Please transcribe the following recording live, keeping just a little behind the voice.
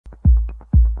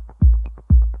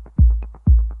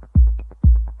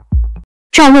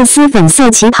赵露思粉色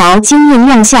旗袍惊艳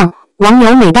亮相，网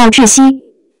友美到窒息。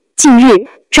近日，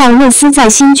赵露思在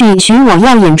新剧《许我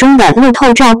耀眼》中的路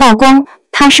透照曝光，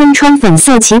她身穿粉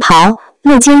色旗袍，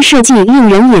露肩设计令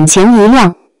人眼前一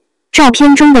亮。照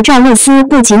片中的赵露思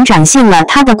不仅展现了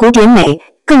她的古典美，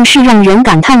更是让人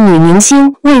感叹女明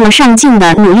星为了上镜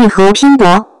的努力和拼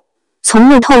搏。从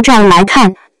路透照来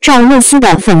看，赵露思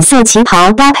的粉色旗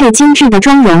袍搭配精致的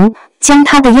妆容，将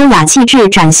她的优雅气质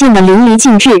展现得淋漓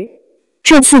尽致。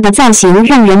这次的造型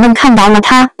让人们看到了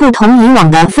她不同以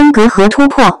往的风格和突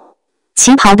破。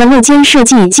旗袍的露肩设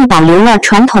计既保留了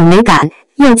传统美感，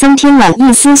又增添了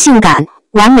一丝性感，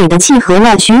完美的契合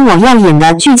了许我耀眼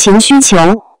的剧情需求。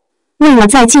为了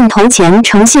在镜头前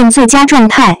呈现最佳状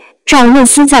态，赵露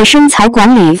思在身材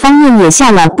管理方面也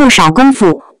下了不少功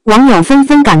夫，网友纷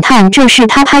纷感叹这是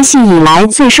她拍戏以来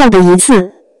最瘦的一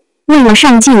次。为了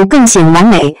上镜更显完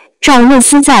美，赵露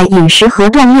思在饮食和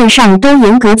锻炼上都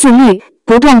严格自律，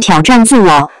不断挑战自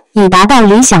我，以达到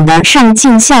理想的上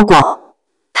镜效果。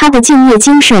她的敬业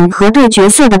精神和对角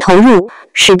色的投入，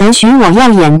使得许我耀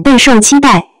眼备受期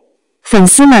待。粉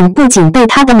丝们不仅被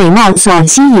她的美貌所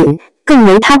吸引，更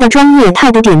为她的专业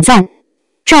态度点赞。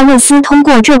赵露思通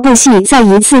过这部戏再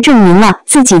一次证明了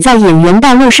自己在演员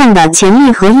道路上的潜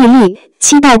力和毅力，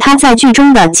期待她在剧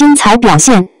中的精彩表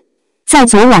现。在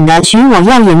昨晚的许我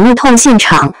耀眼路透现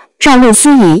场，赵露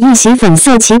思以一袭粉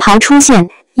色旗袍出现，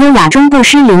优雅中不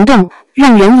失灵动，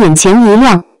让人眼前一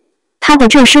亮。她的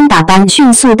这身打扮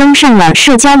迅速登上了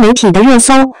社交媒体的热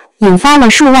搜，引发了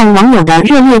数万网友的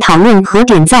热烈讨论和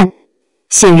点赞。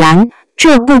显然，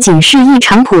这不仅是一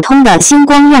场普通的星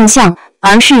光亮相，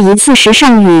而是一次时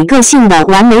尚与个性的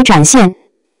完美展现。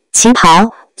旗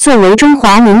袍作为中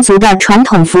华民族的传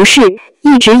统服饰，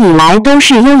一直以来都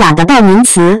是优雅的代名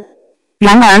词。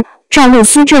然而，赵露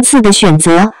思这次的选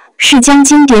择是将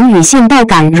经典与现代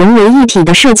感融为一体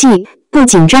的设计，不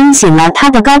仅彰显了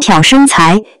她的高挑身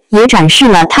材，也展示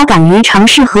了她敢于尝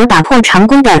试和打破常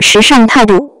规的时尚态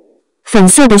度。粉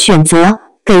色的选择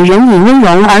给人以温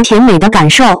柔而甜美的感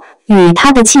受，与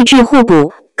她的气质互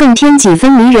补，更添几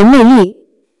分迷人魅力。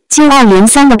接二连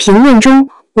三的评论中，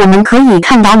我们可以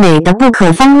看到美的不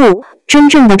可方物、真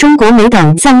正的中国美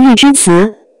等赞誉之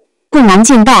词。不难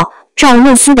见到，赵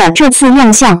露思的这次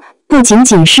亮相不仅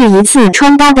仅是一次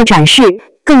穿搭的展示，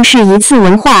更是一次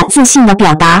文化自信的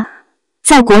表达。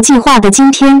在国际化的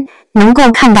今天，能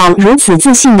够看到如此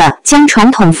自信的将传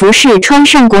统服饰穿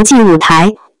上国际舞台，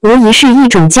无疑是一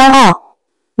种骄傲。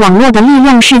网络的力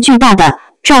量是巨大的，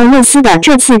赵露思的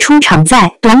这次出场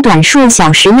在短短数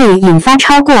小时内引发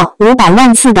超过500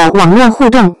万次的网络互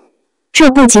动。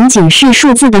这不仅仅是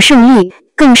数字的胜利，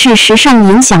更是时尚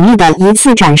影响力的一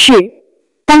次展示。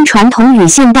当传统与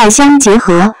现代相结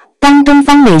合，当东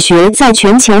方美学在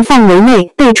全球范围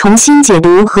内被重新解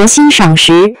读和欣赏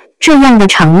时，这样的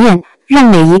场面让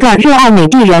每一个热爱美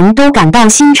的人都感到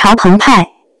心潮澎湃。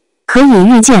可以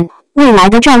预见，未来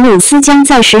的赵露思将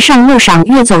在时尚路上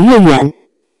越走越远。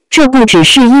这不只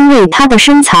是因为她的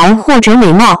身材或者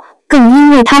美貌，更因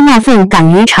为她那份敢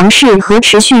于尝试和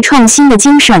持续创新的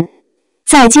精神。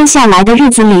在接下来的日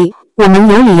子里，我们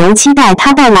有理由期待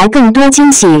她带来更多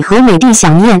惊喜和美的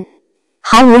飨宴。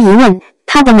毫无疑问，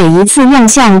她的每一次亮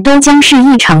相都将是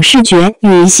一场视觉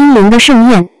与心灵的盛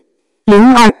宴。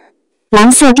02蓝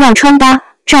色调穿搭，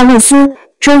赵露思、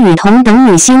周雨彤等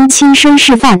女星亲身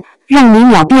示范，让你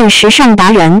秒变时尚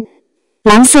达人。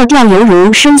蓝色调犹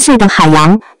如深邃的海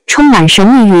洋，充满神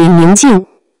秘与宁静。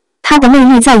它的魅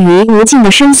力在于无尽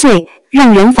的深邃，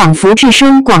让人仿佛置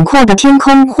身广阔的天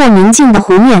空或宁静的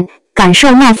湖面，感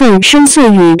受那份深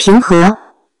邃与平和。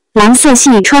蓝色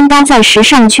系穿搭在时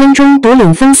尚圈中独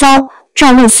领风骚，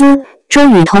赵露思、周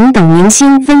雨彤等明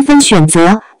星纷纷选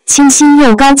择，清新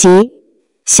又高级。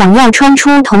想要穿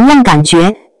出同样感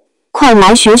觉，快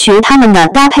来学学他们的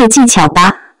搭配技巧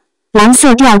吧。蓝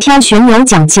色调挑选有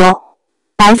讲究，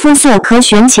白肤色可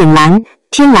选浅蓝、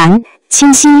天蓝，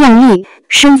清新亮丽；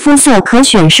深肤色可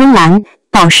选深蓝、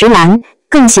宝石蓝，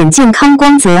更显健康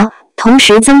光泽，同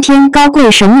时增添高贵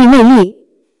神秘魅力。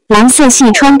蓝色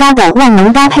系穿搭的万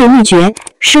能搭配秘诀：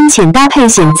深浅搭配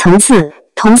显层次，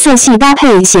同色系搭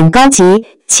配显高级，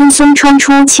轻松穿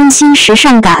出清新时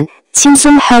尚感，轻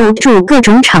松 hold 住各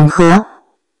种场合。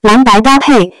蓝白搭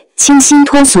配清新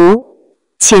脱俗，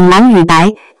浅蓝与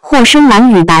白或深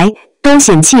蓝与白都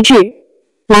显气质。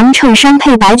蓝衬衫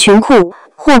配白裙裤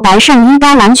或白上衣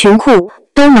搭蓝裙裤，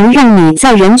都能让你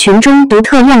在人群中独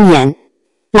特亮眼。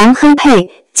蓝黑配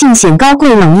尽显高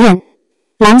贵冷艳。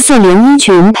蓝色连衣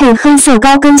裙配黑色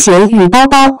高跟鞋与包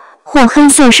包，或黑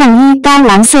色上衣搭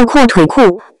蓝色阔腿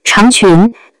裤、长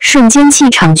裙，瞬间气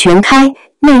场全开，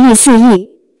魅力四溢。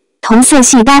同色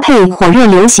系搭配火热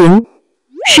流行。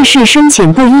试试深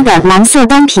浅不一的蓝色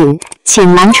单品，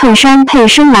浅蓝衬衫配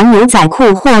深蓝牛仔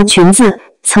裤或裙子，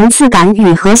层次感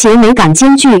与和谐美感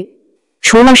兼具。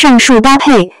除了上述搭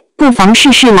配，不妨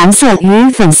试试蓝色与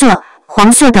粉色、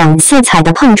黄色等色彩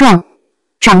的碰撞，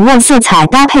掌握色彩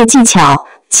搭配技巧，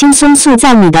轻松塑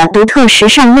造你的独特时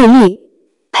尚魅力。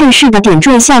配饰的点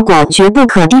缀效果绝不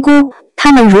可低估，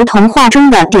它们如同画中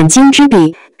的点睛之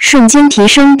笔，瞬间提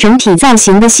升整体造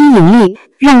型的吸引力，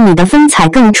让你的风采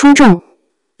更出众。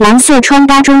蓝色穿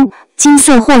搭中，金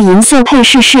色或银色配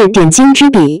饰是点睛之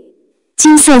笔，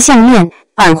金色项链、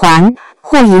耳环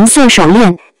或银色手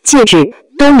链、戒指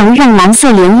都能让蓝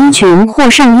色连衣裙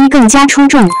或上衣更加出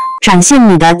众，展现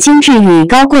你的精致与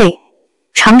高贵。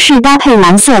尝试搭配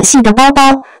蓝色系的包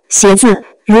包、鞋子，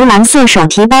如蓝色手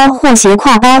提包或斜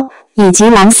挎包，以及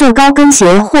蓝色高跟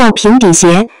鞋或平底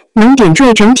鞋，能点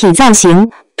缀整体造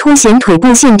型，凸显腿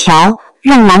部线条，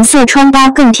让蓝色穿搭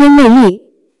更添魅力。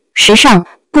时尚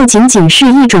不仅仅是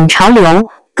一种潮流，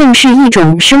更是一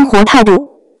种生活态度。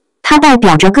它代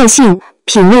表着个性、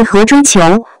品味和追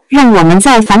求，让我们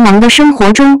在繁忙的生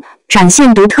活中展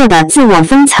现独特的自我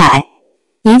风采。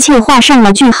一切画上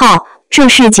了句号，这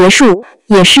是结束，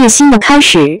也是新的开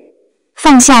始。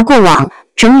放下过往，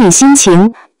整理心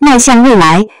情，迈向未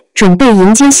来，准备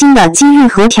迎接新的机遇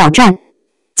和挑战。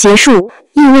结束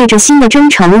意味着新的征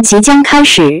程即将开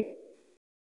始。